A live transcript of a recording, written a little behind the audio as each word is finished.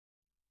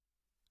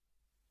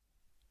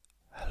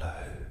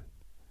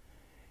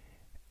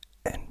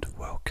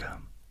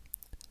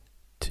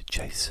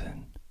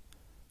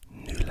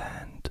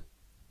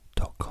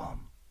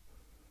jasonnewland.com.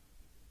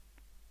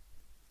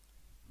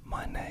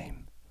 My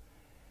name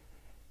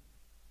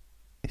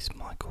is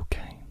Michael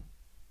Caine.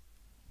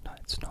 No,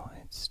 it's not,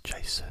 it's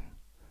Jason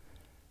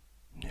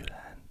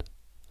Newland.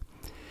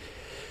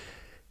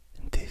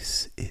 And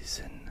this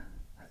is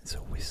a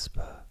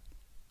whisper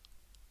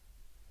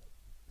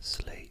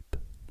sleep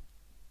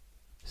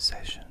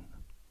session,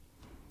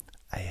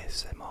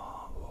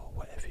 ASMR or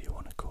whatever you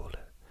want to call it.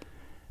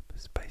 But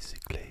it's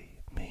basically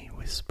me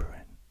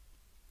whispering,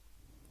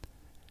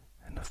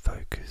 and the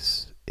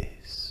focus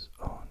is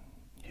on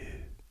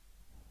you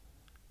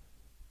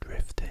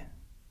drifting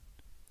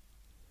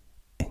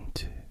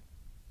into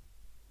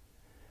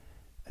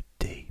a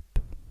deep,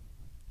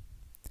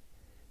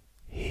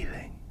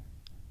 healing,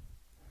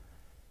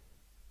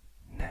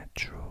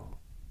 natural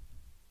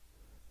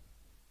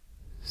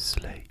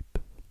sleep.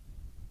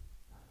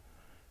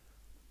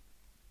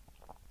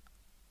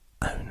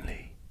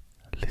 Only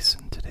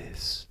listen to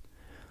this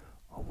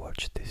or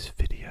watch this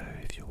video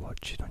if you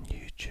watch it on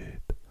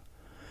YouTube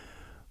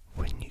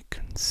when you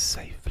can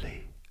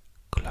safely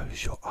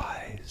close your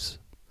eyes.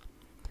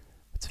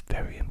 It's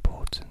very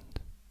important.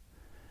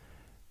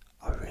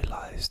 I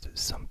realise that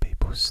some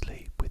people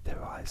sleep with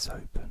their eyes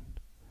open,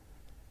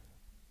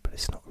 but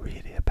it's not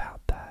really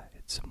about that.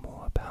 It's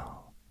more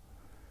about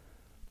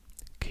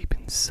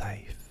keeping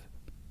safe.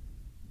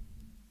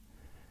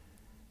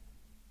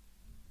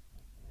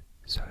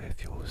 So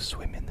if you're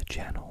swimming the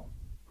channel,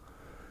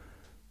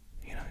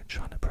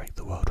 trying to break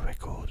the world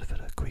record for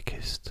the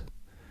quickest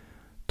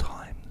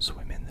time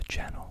swimming the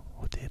channel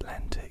or the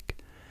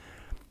Atlantic,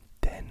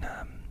 then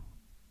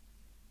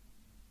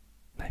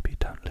maybe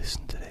don't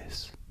listen to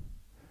this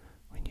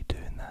when you're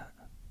doing that.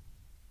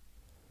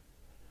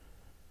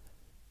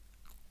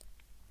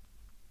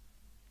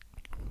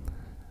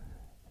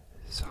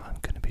 So I'm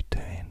going to be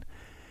doing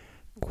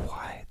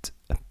quite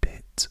a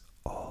bit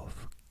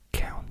of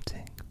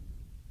counting.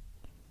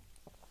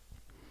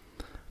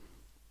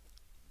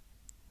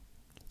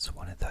 It's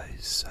one of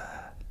those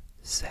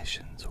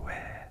sessions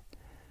where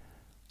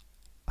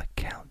I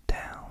count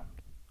down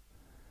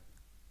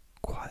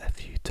quite a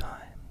few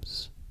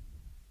times.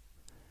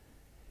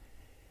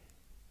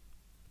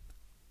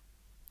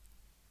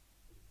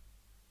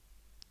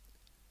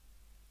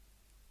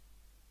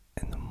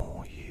 And the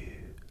more you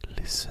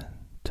listen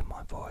to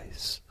my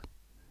voice,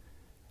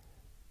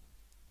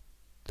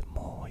 the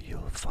more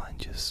you'll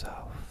find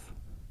yourself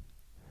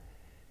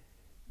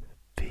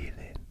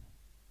feeling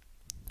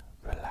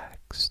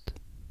relaxed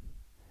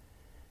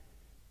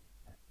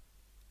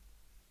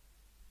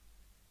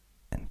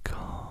and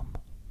calm.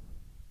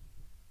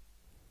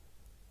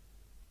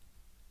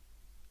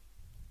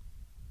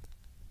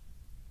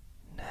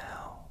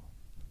 Now,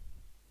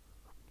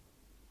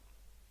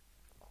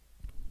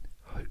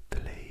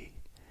 hopefully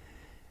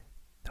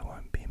there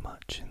won't be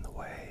much in the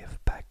way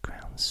of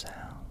background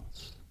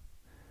sounds.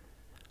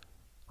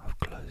 I've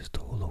closed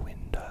all the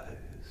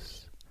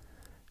windows,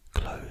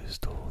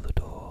 closed all the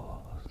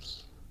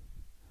doors.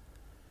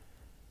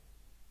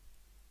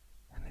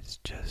 It's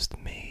just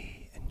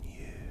me and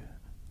you,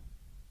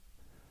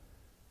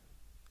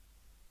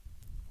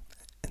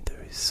 and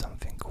there is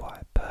something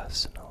quite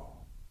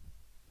personal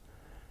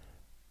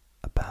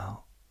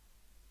about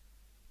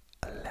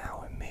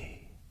allowing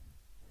me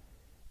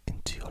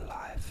into your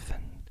life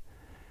and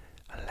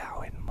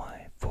allowing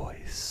my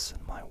voice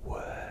and my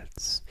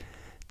words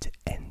to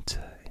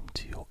enter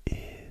into your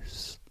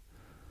ears,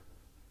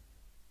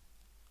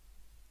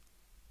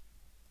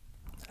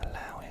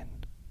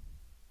 allowing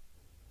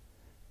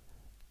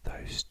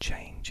those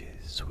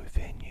changes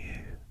within you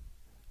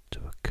to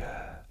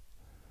occur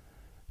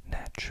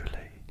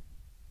naturally,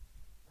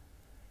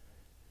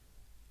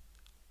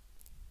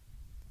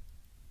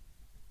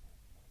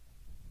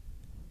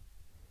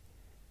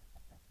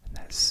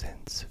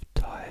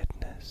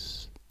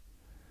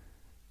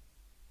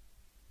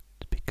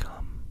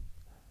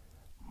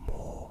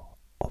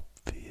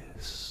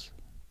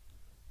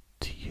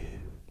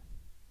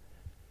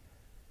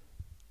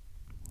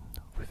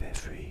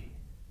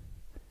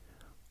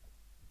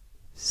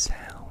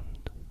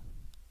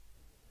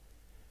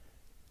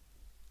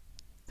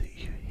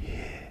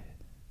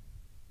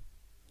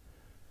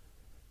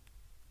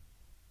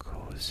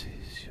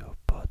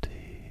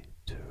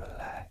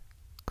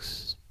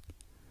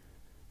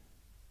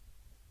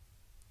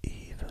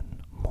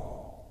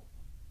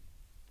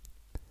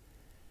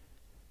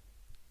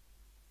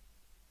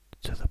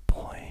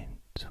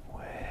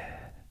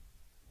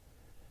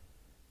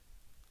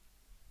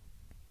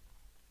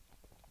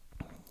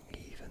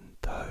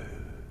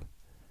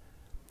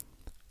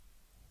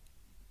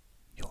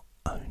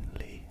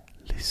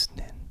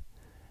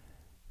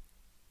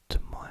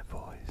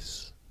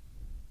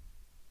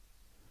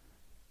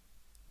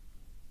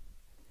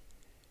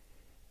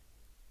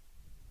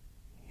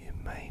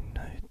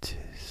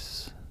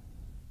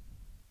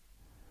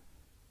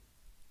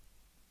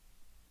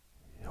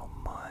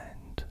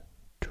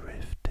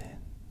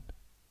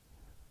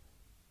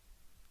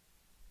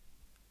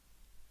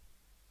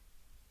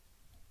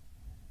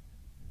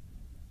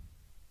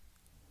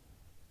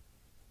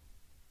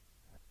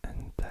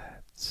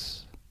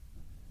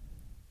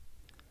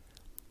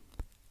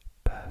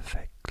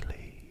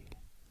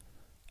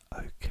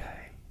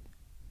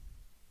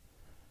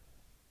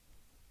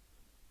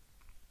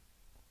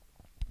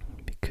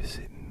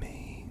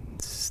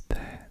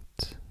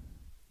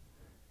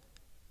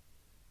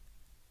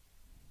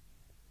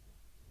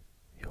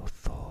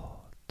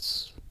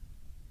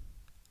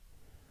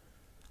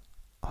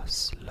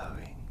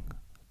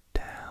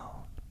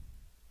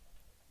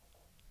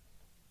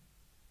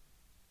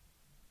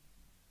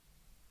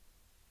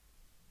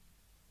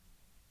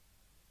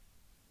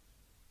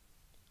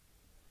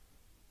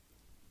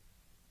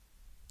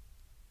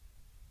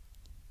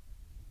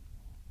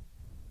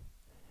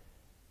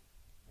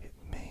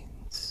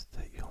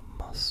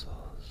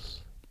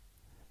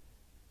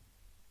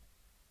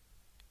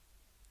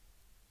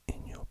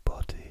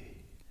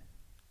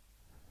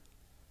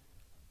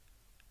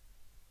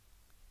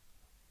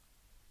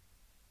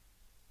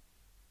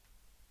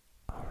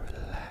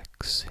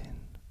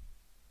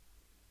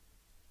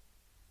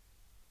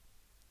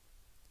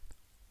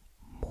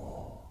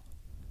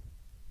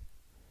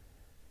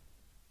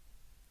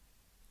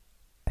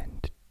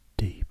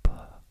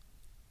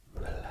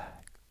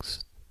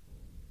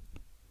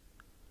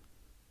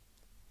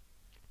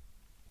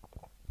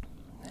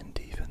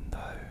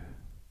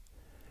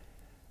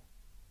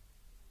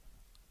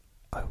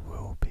 I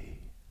will be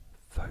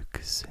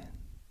focusing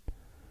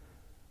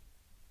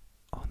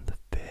on the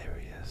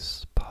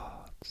various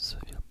parts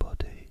of your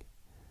body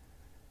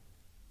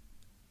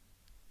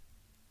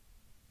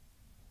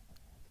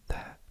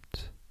that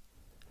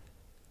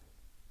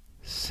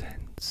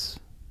sense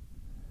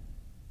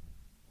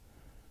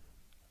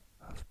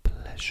of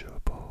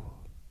pleasurable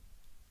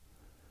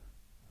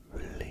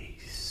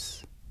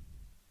release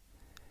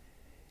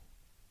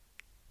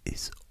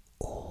is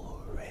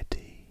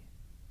already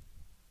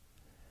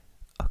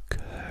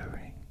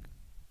occurring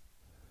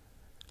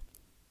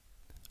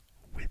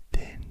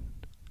within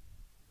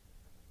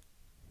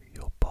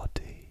your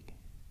body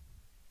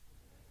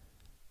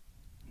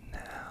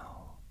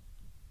now.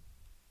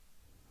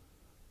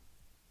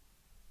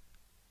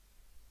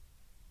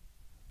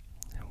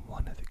 And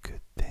one of the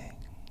good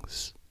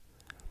things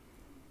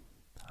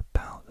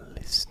about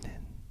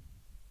listening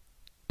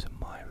to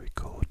my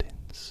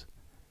recordings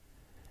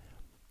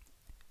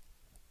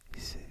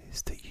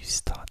is that you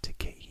start to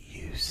get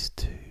used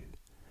to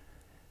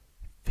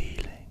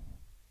feeling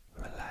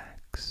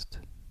relaxed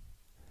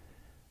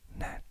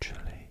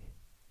naturally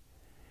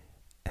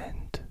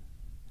and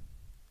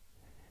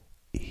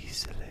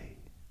easily.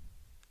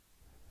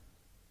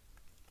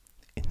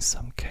 In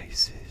some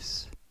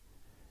cases,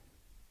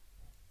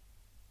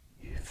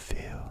 you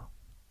feel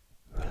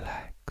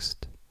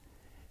relaxed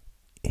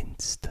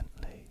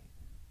instantly.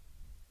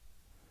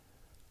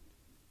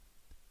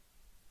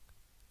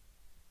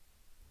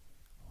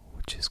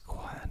 Which is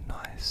quite a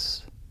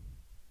nice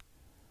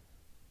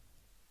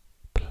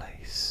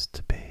place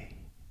to be.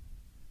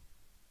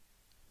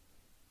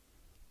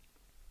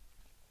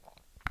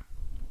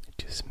 It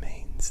just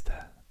means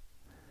that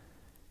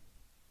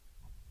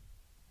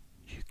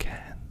you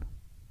can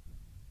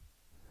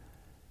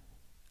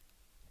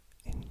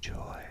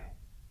enjoy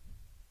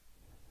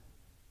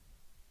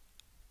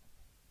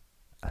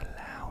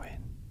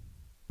allowing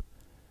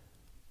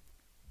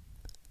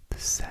the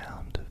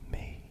sound of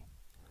me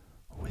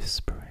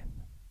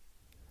whispering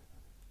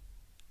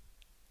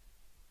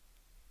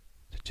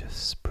to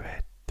just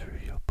spread through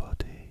your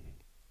body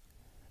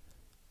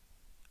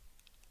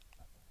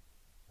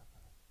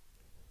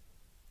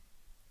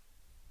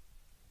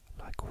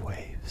like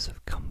waves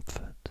of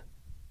comfort,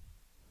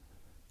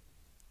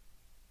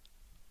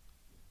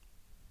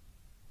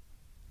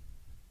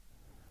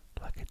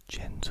 like a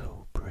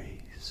gentle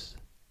breeze.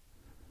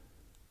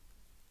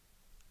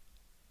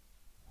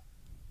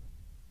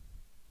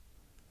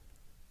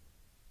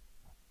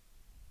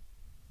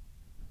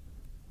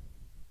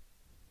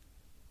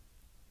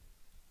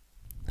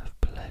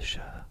 Of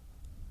pleasure.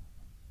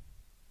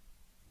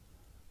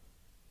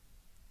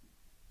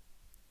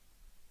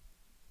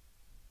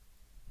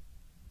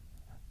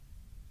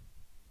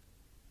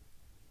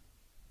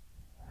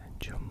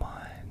 And your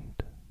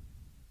mind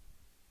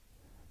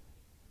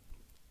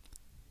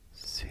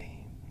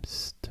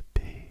seems to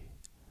be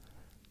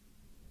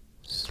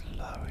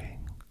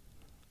slowing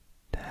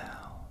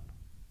down.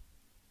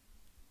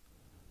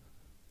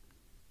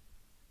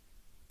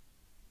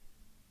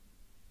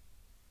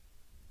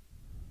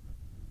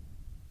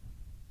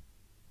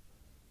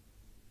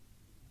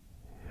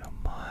 Your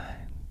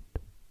mind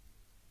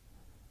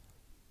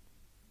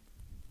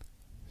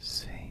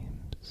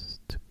seems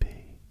to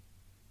be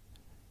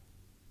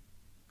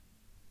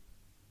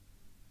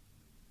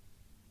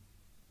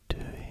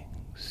doing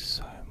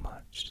so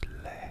much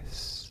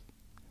less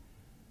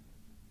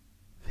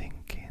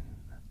thinking,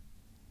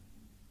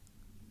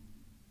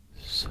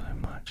 so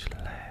much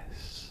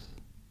less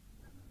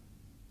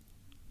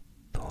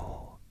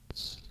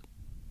thoughts.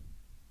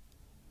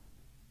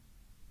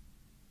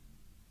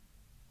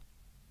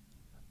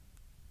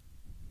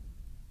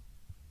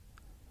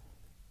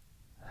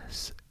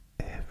 As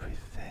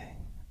everything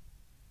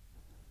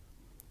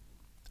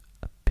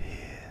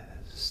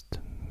appears to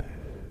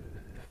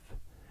move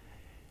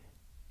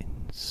in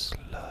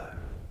slow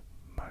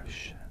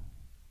motion.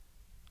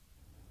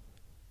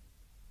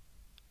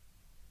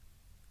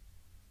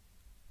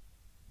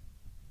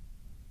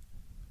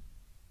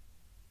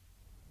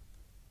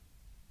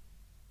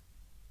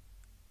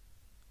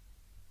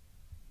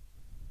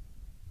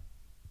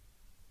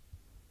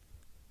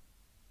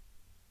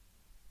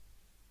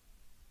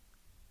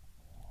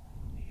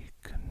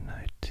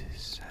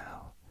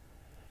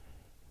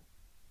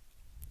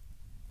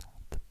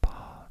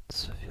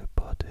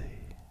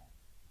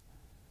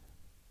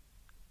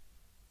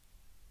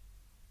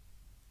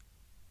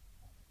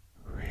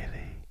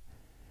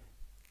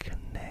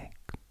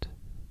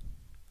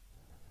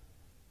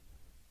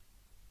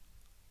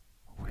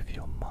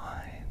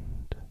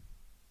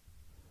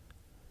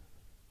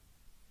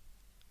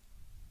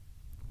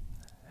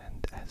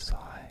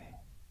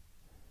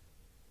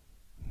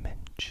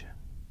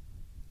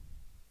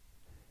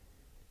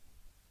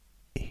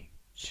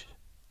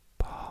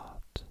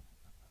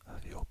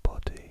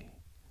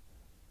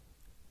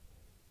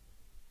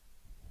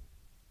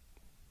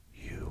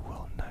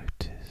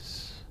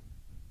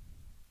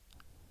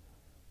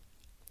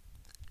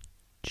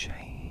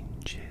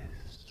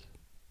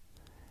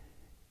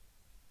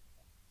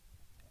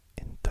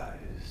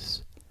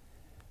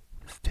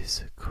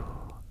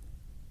 physical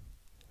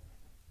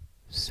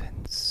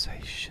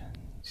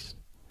sensations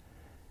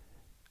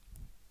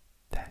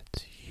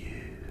that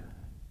you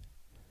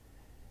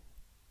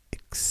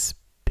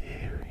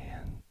experience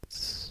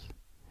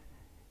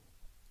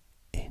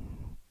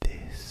in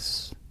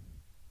this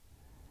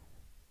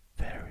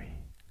very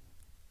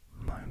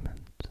moment.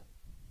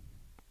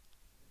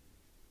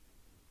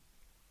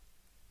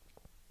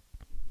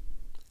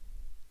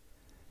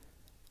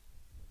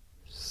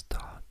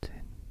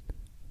 Starting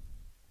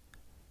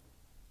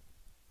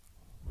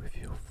with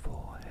your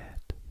forehead,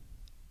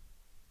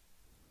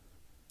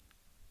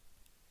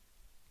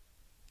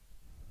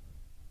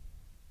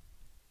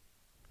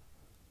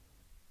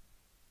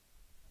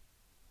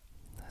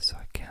 as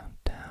I count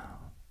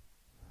down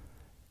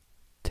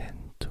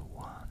 10 to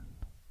 1,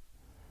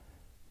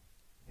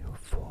 your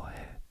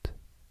forehead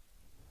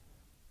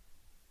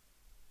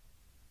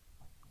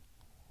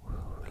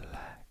will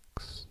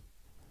relax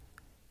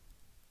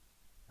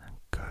and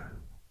go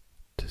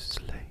to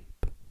sleep.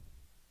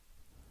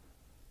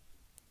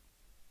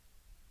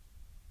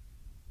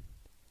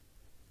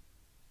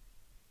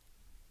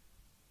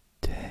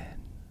 10,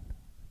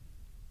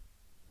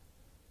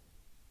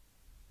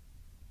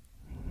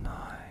 9,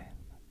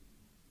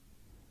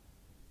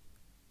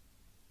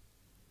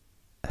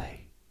 8,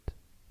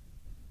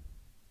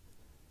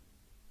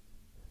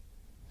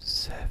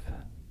 7,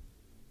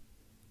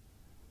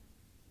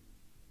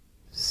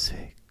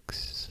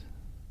 6,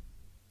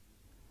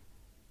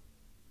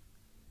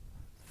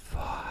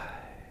 5,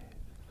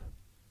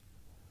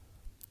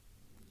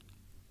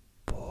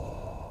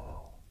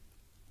 4,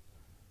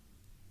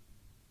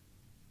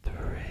 3,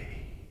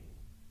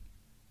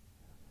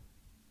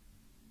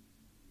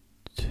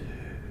 2,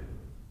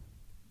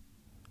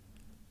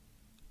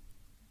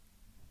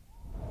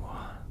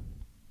 1.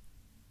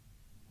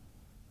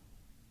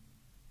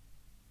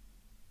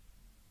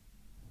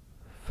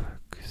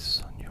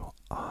 Focus on your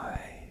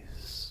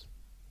eyes.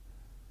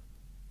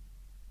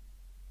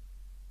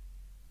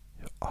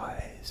 Your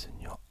eyes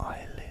and your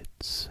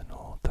eyelids and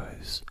all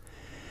those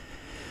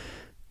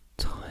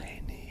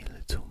tiny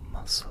little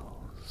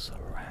muscles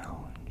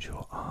around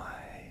your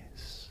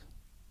eyes.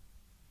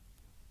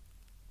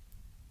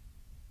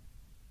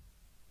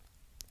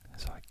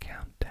 As I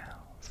count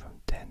down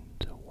from 10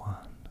 to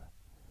 1,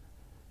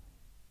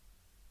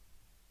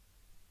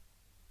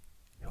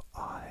 your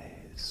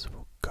eyes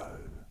will go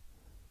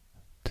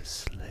to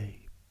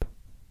sleep.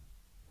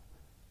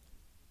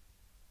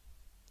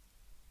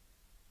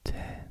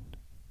 10,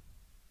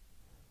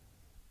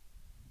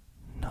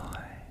 9,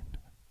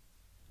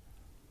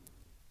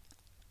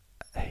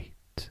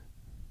 8,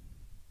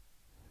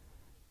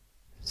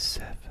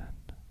 7,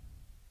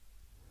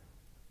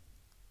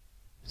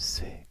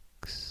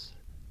 6,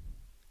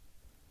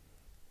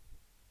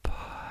 5,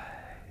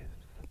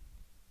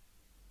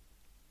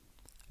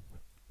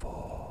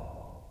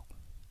 4,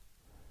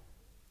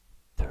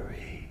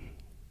 3,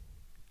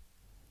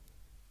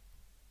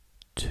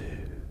 2,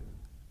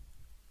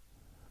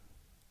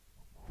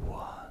 1.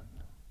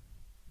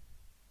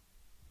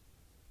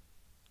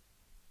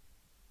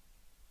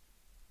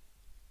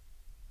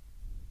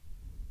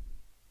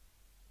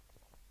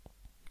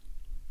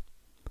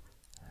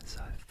 As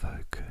I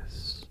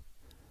focus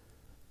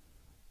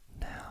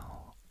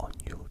now on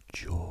your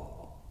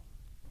jaw,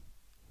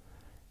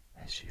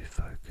 as you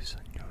focus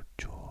on your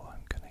jaw,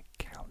 I'm going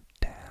to count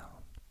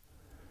down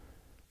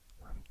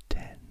from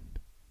 10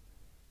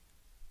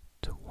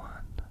 to 1.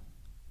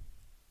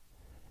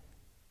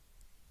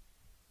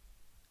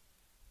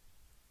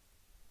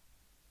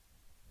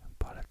 And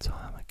by the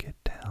time I get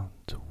down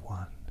to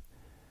 1,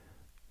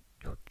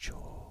 your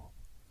jaw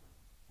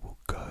will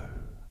go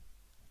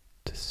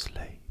to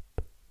sleep.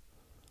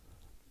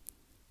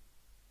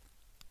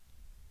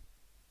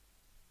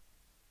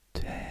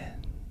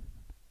 10,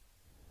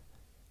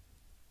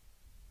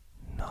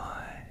 9,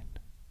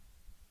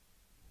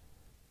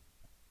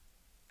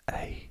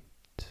 8,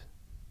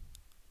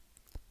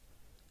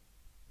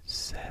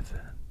 7,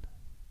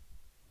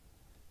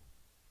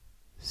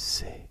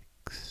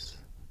 6,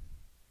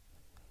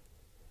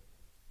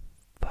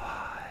 5,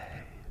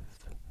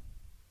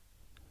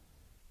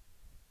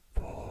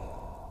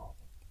 4,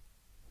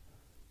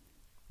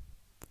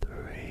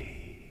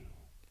 3,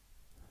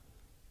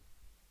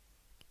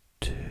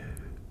 2,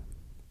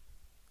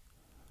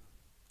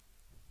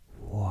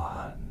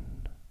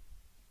 1.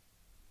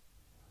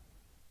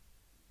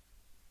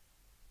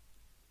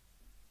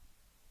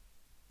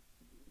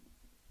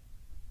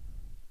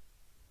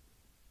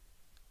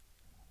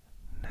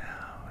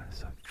 Now,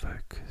 as I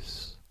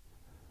focus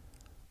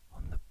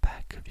on the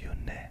back of your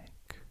neck,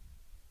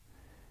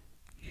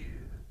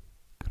 you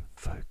can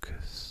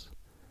focus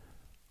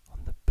on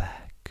the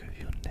back of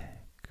your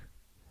neck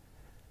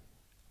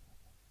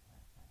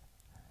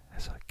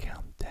as I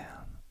count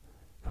down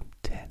from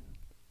 10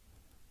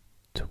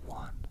 to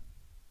 1.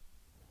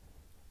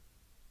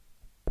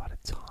 By the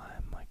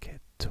time I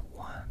get to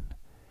 1,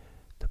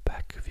 the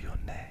back of your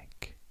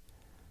neck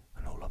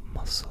and all the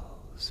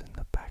muscles in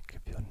the back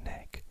of your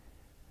neck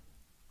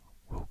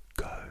will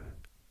go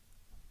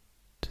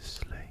to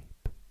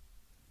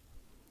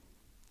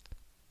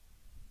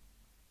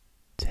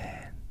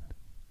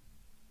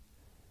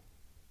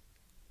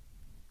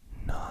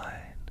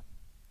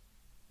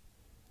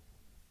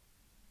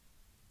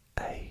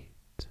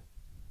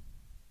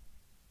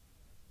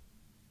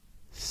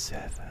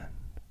 7,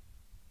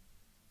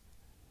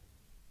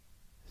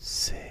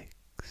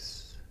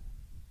 6,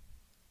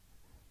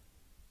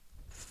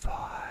 5,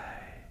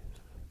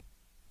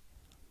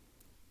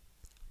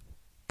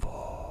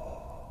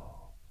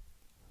 4,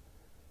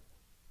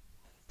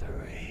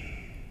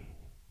 3,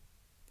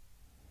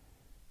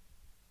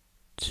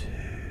 2,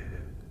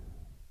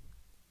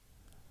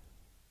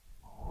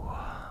 1.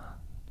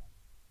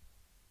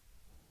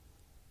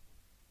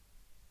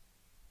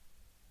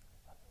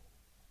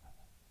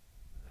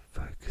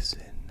 Focus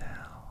in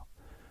now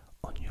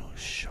on your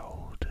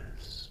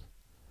shoulders.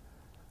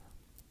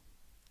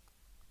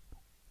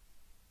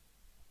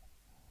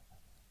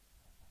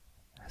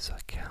 As I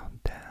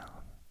count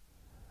down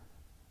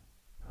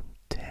from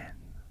 10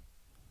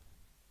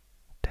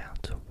 down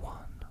to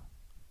 1.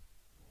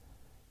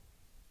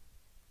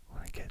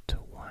 When I get to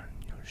 1,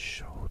 your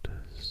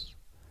shoulders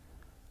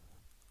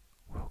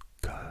will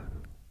go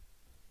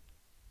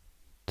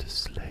to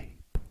sleep.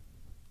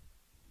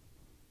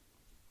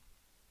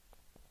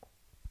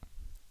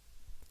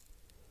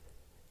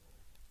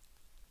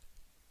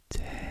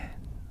 10,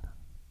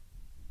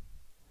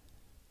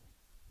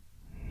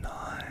 9,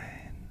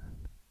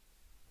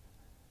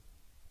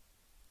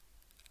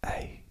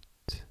 8,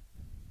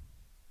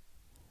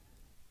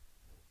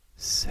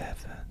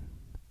 7,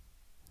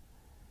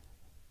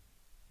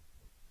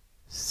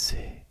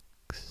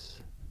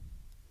 6,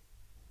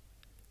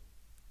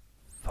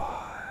 5,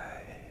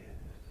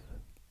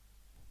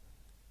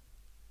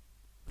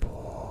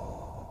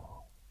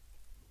 4,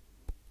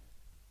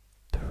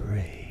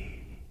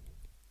 3,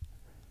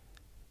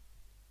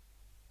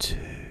 2,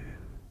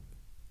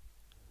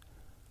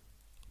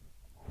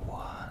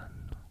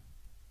 1.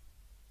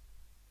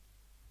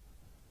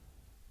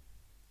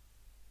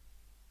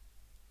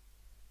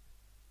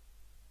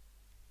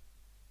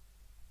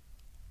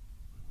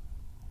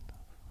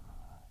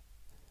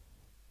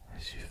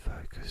 As you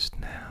focus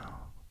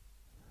now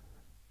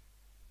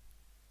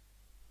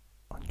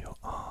on your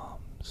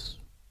arms,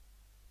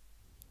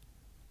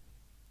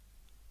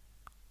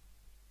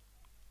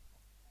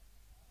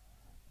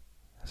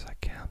 as I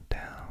count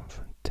down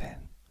from 10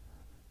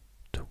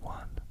 to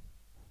 1,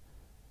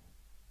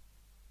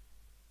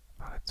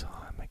 by the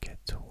time I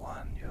get to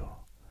 1, your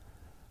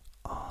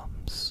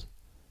arms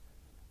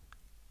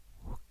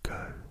will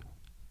go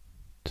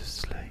to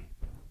sleep.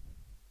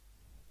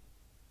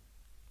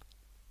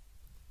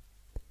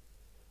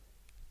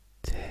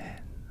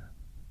 10,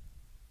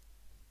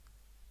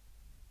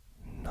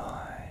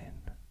 9,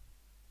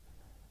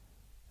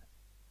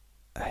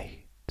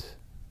 8,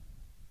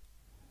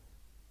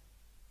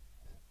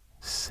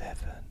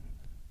 7,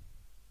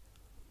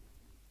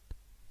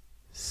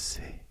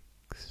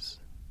 6,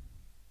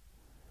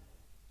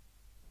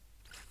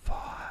 5,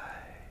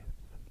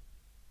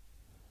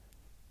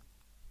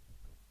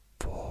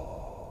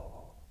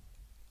 4,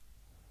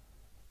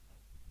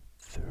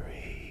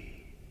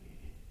 3,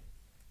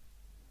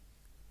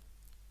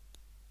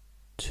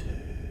 2,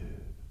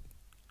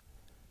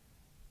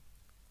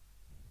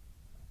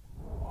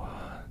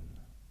 1.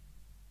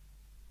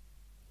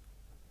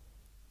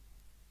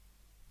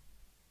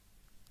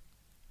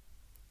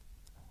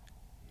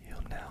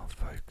 You'll now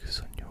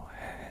focus on your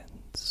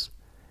hands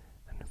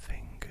and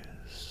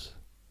fingers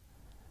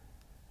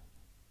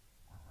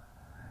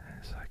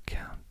as I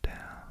count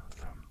down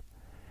from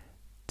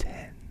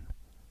 10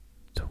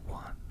 to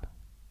 1.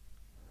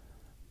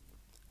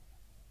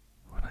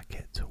 When I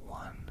get to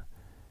 1,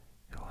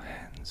 your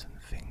hands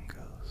and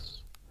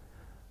fingers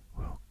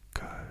will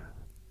go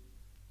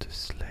to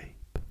sleep.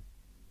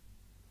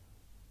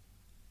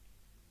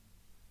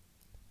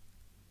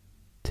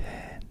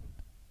 10,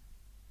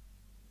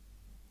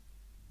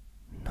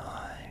 9,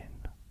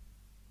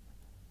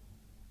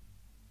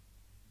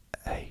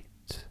 8,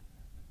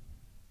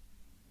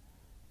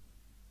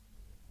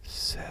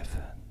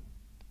 7,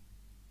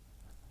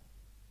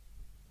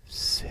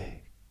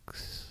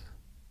 6,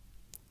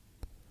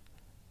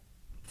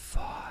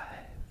 5,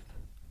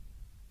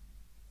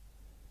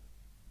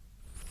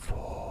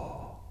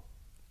 4,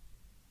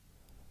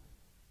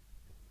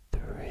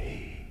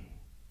 3,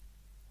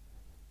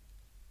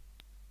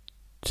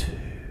 2,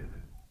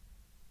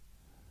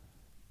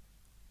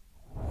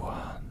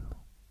 1.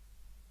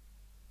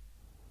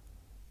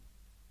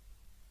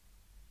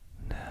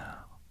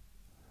 Now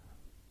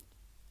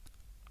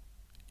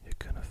you're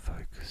going to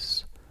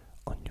focus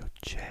on your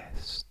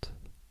chest.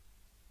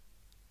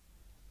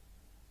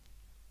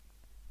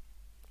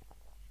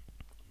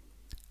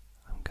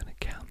 I'm going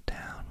to count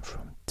down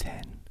from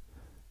 10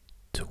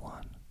 to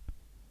 1,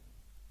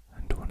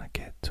 and when I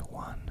get to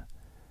 1,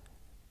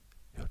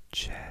 your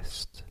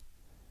chest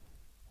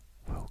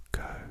will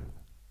go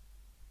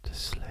to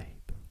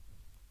sleep.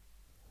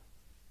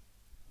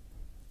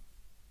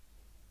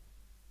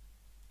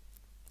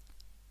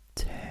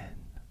 10,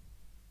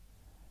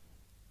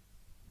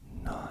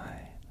 9,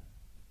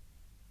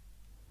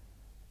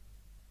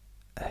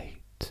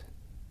 8,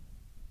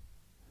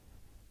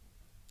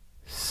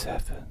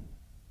 7,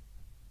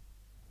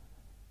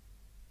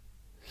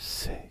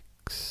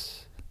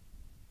 6,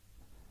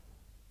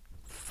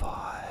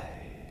 5,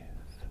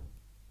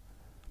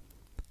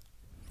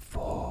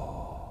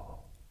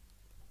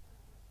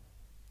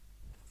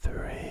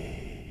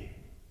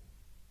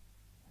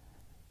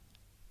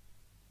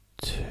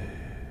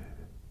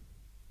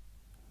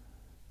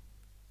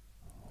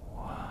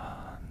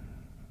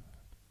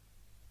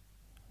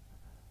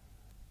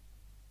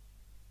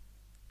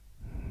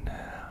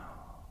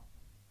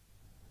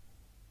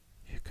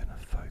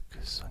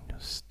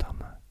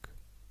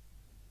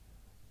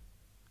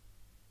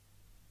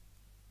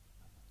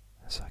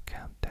 as I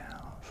count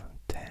down from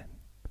 10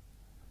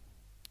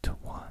 to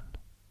 1.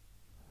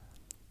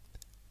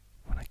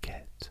 When I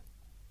get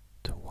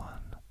to 1,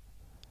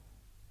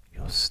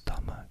 your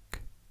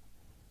stomach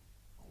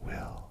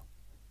will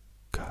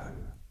go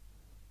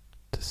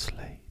to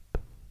sleep.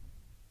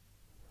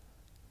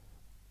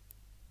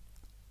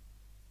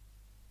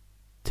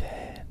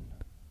 10,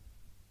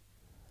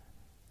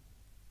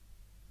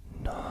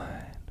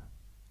 9,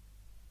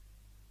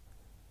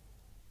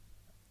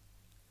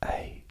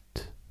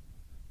 8,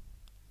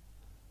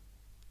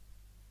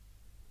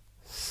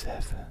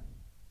 7,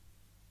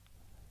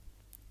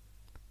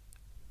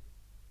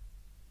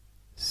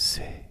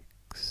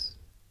 6,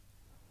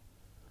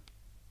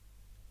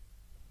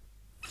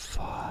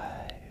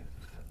 5,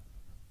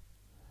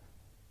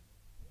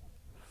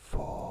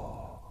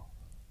 4,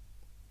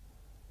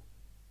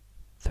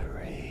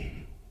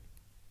 3,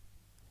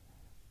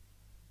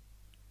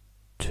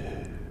 2,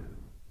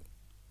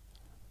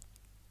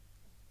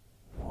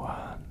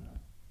 1.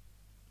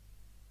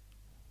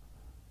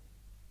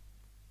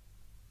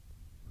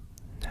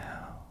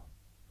 Now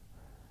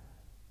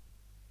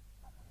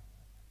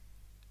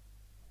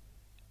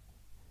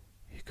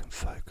you can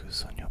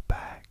focus on your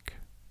back,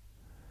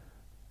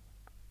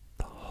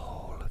 the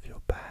whole of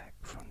your back,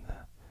 from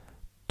the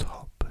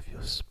top of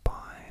your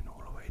spine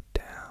all the way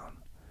down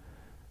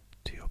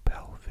to your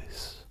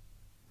pelvis,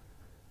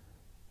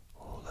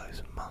 all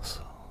those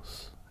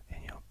muscles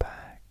in your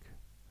back.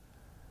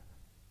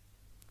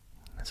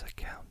 And as I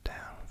count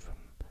down from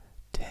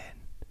 10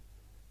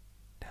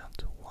 down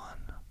to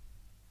 1,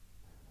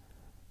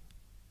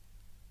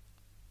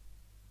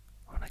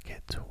 when I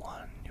get to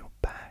 1, your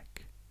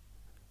back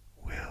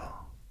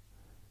will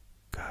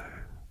go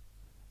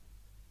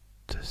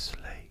to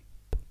sleep.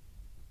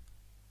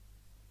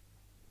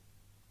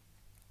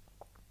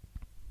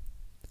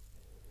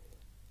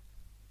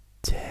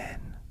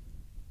 10,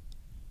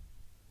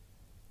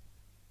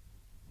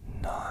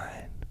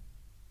 9,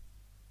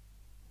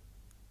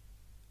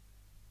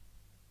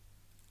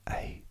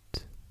 8,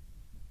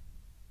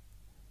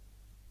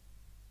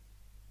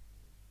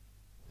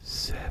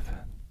 7,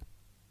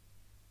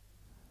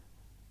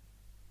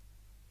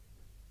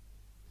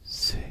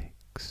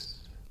 6,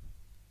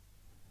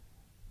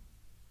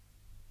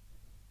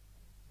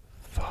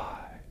 5,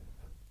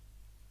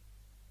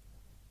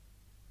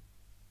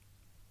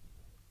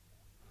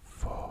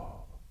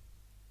 4,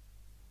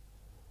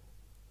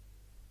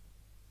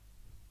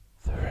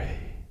 3,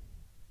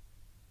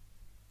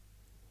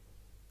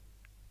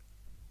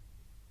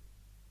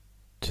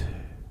 2,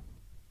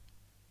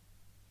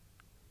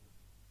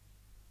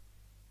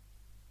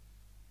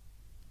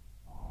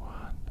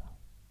 1.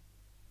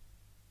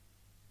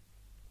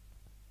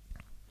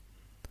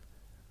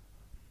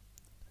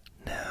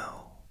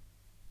 Now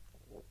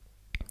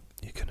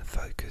you're going to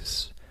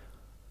focus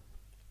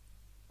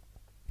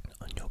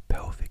on your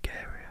pelvic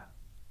area,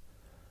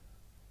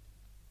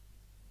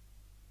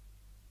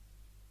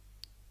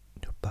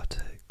 your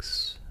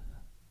buttocks,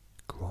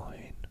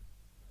 groin,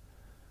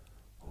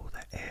 all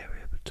that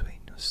area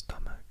between your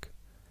stomach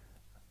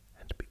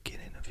and the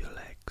beginning of your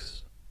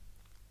legs.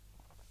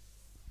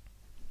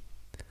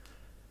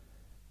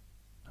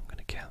 I'm going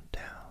to count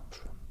down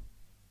from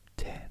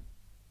 10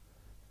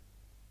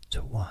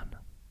 to 1.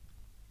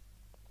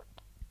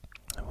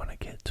 And when I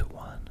get to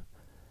 1,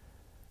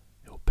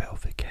 your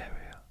pelvic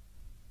area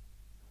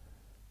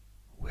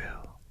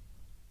will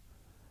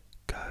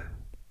go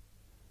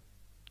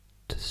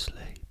to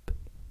sleep.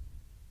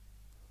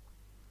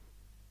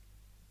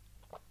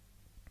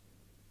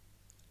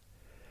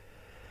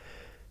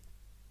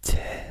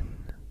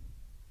 10,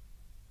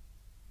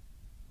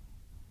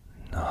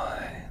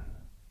 9,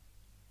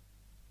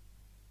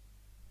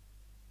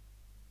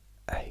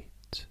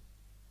 8,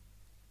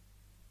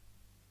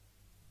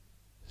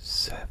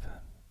 7,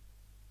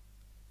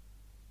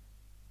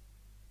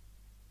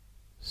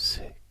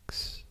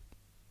 6,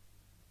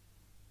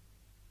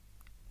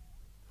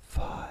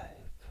 5,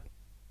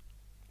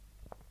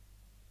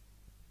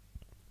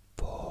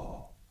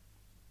 4,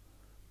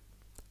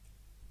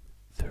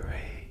 3,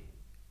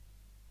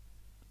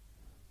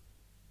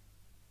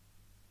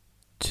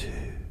 2,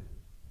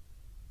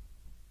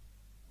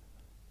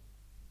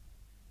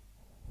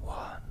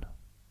 1.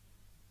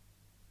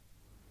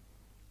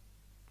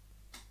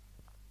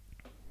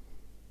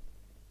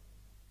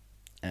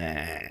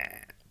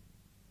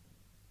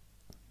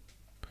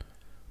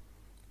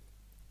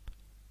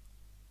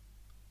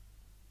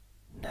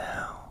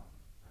 Now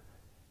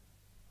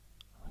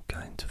I'm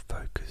going to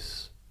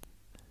focus,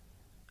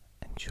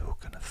 and you're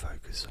going to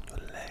focus on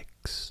your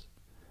legs,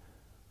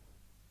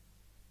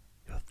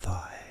 your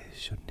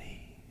thighs, your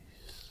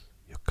knees,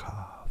 your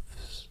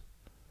calves,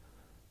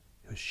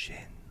 your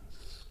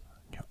shins,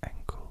 your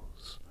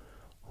ankles,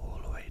 all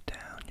the way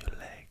down your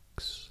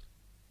legs.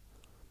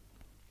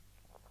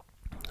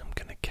 I'm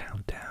going to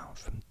count down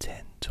from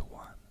 10 to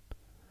 1.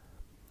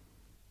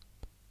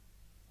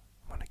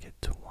 When I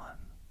get to 1,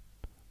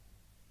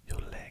 your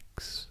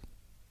legs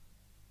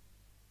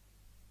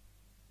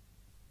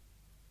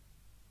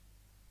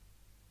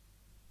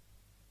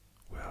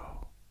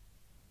will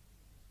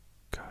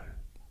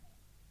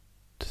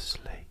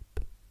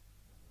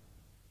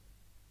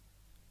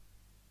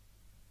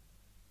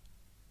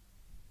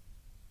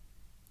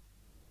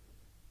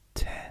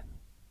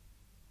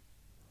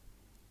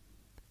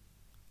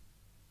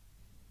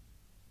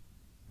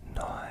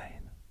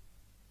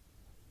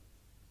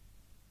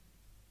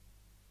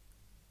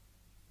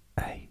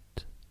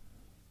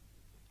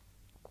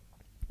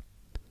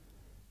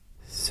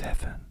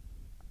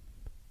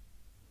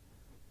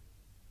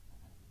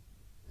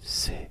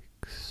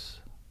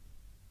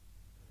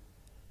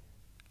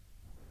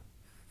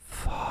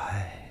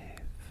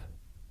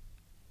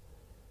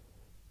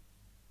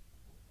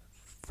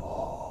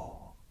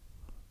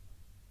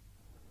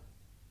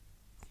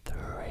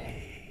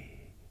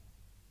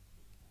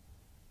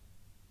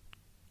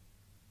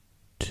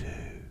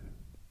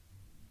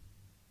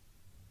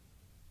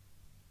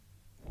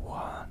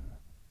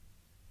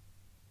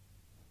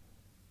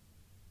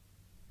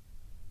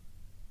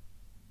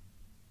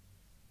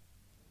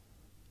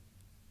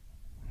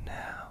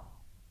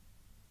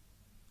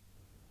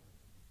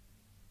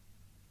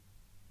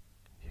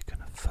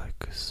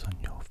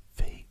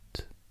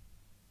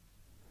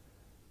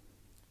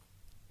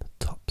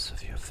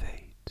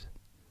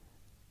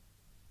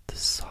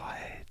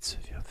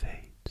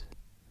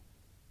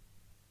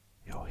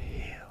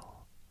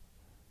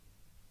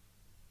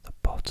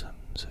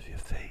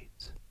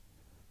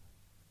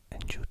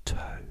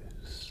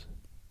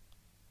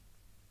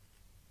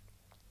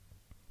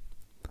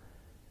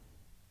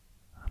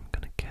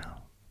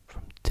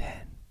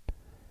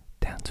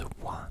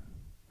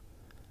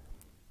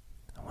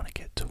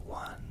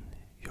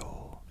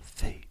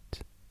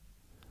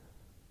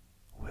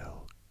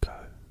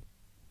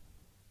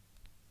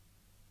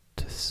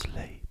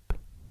sleep.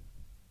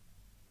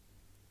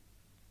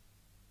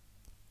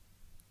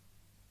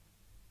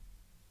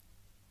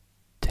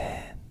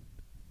 10,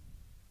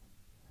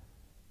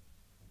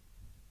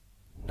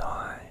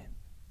 9,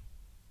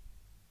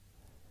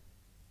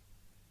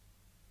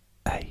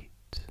 8,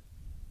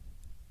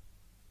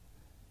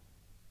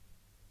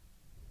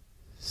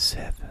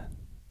 7,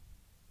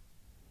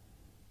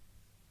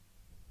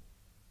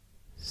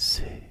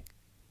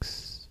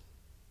 6,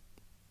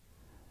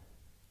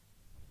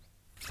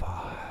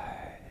 5,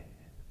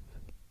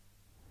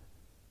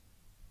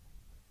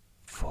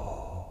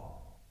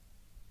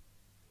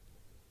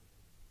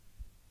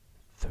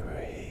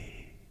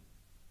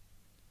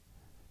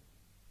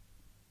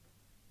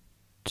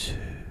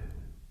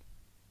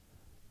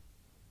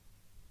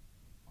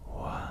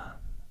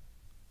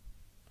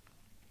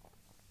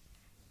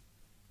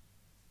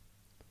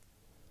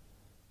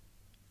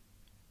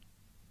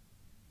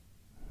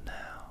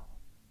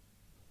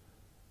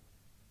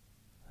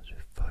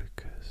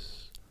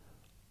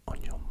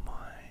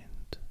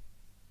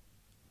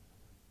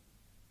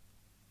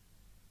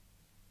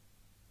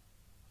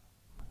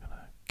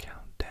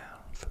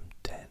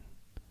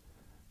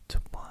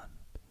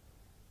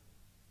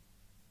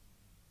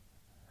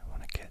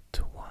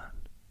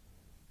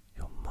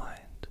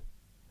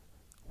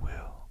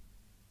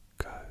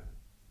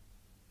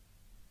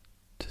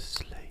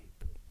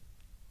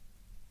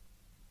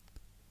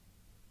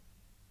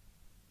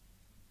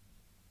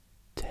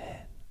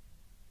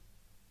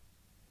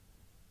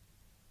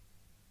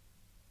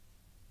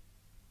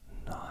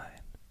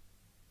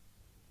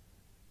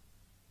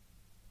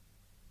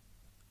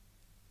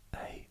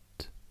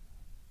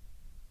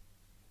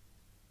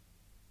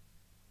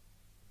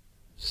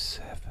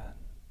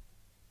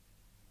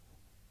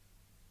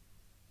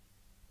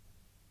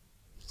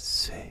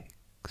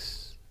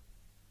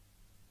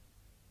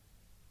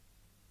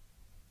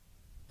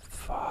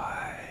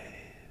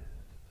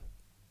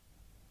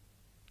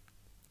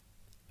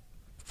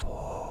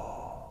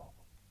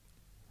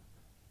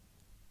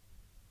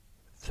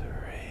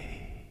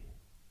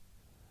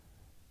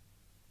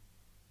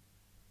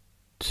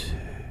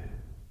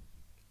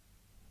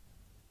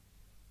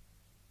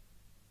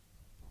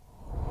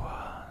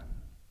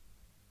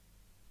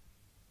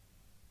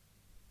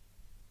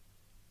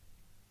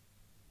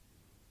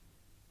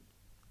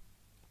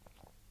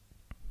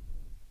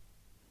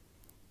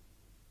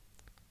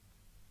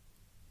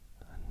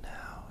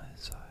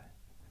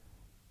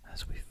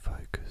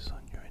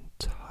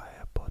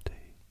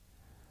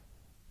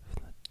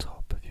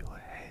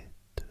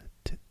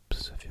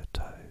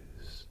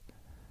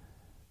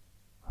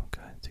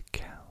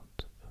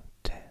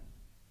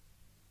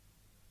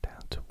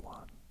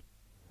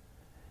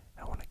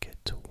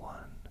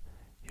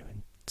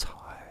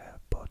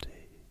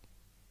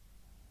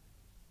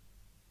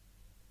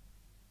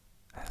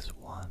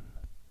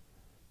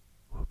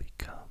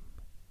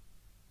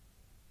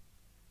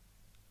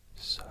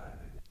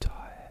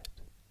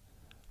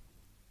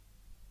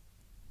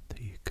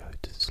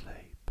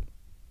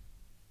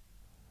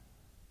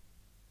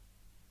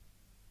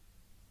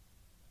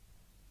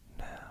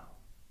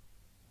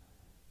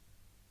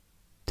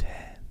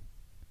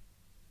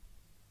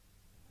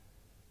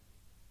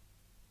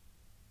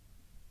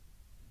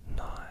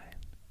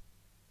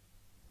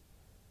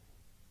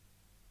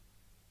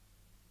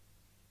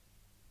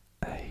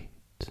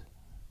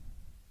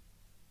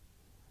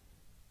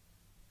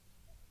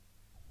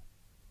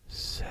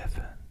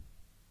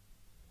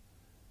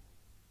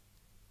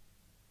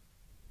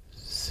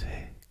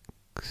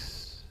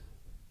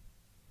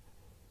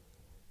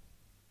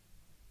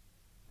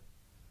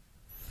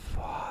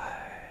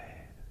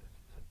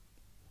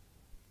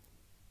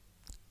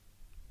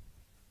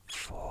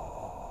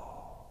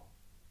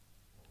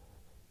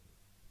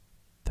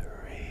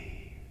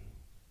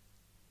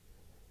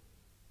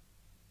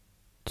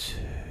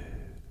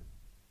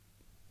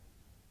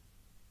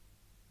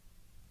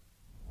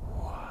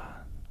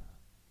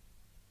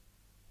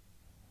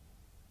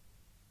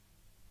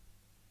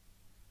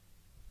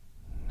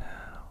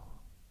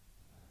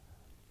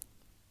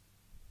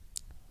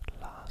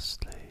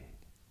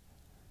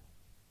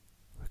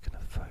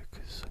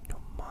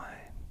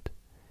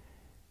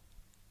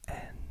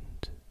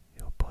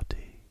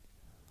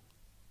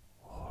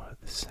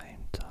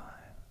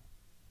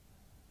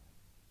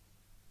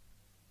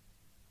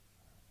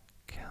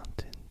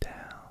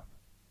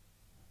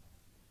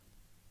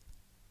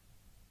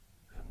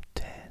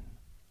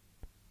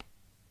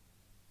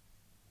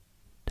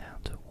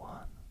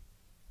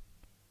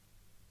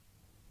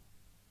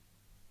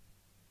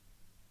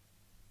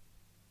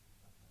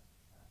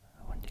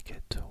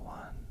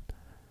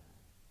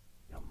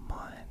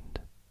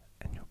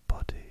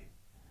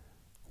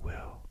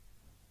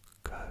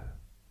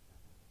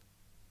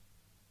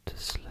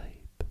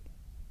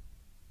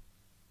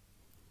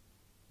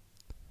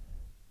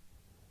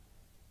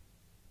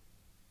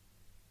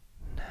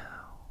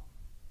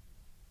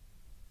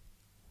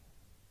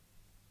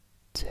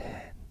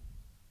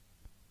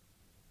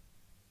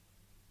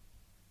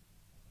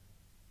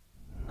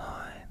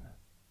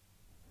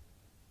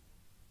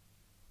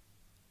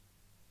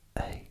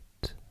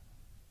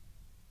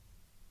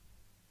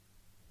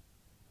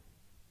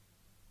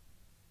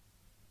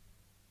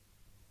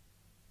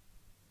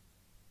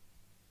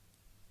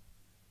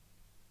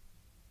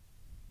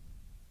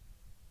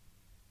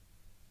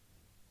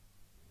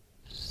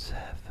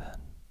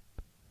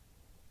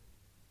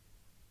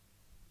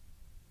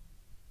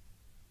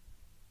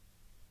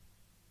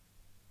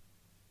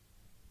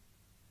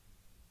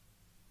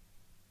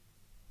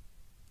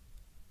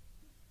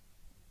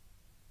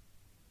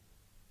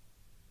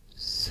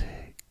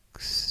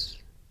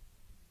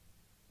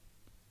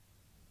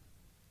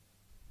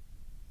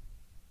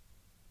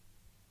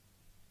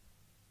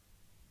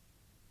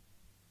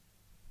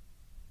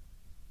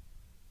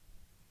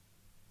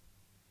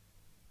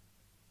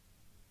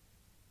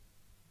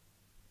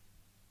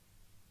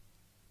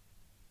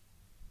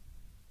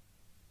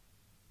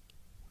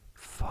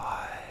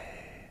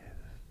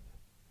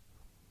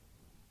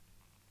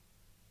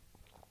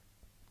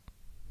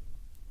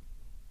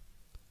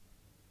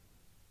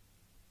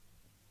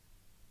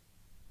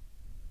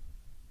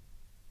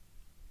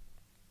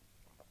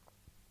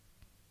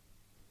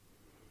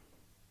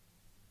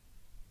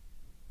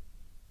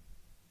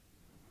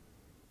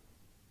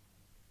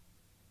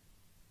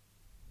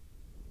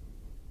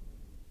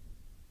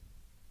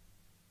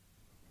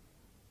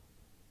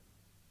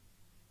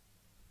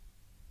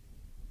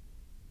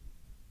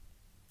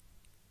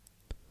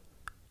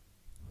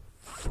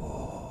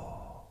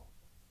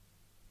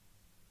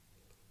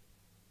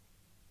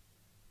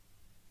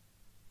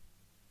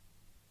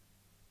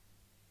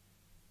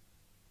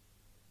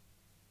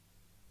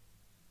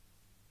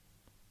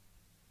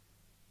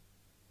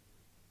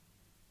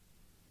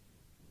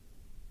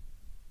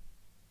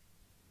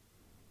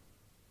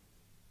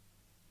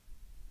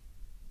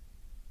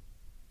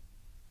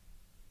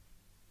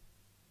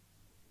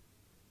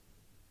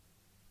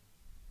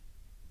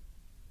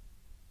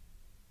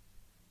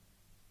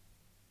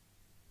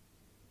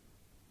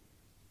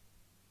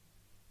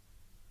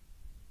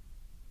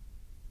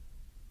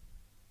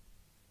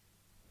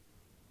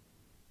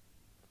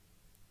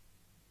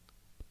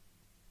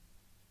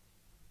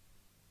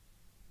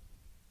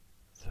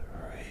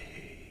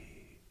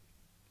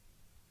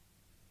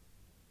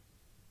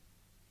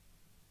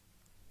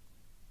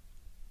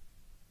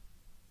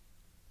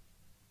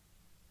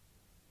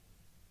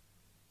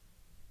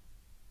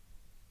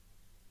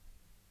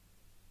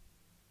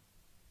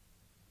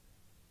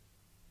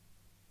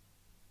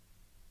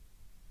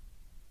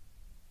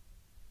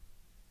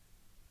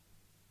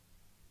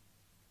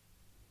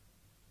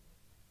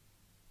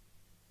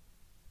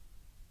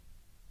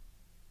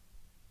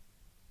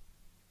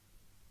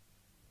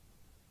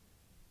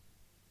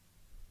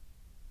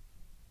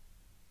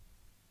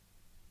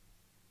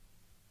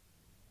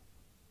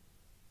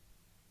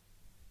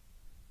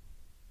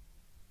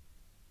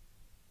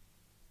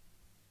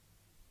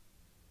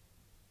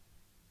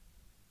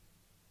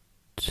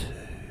 2,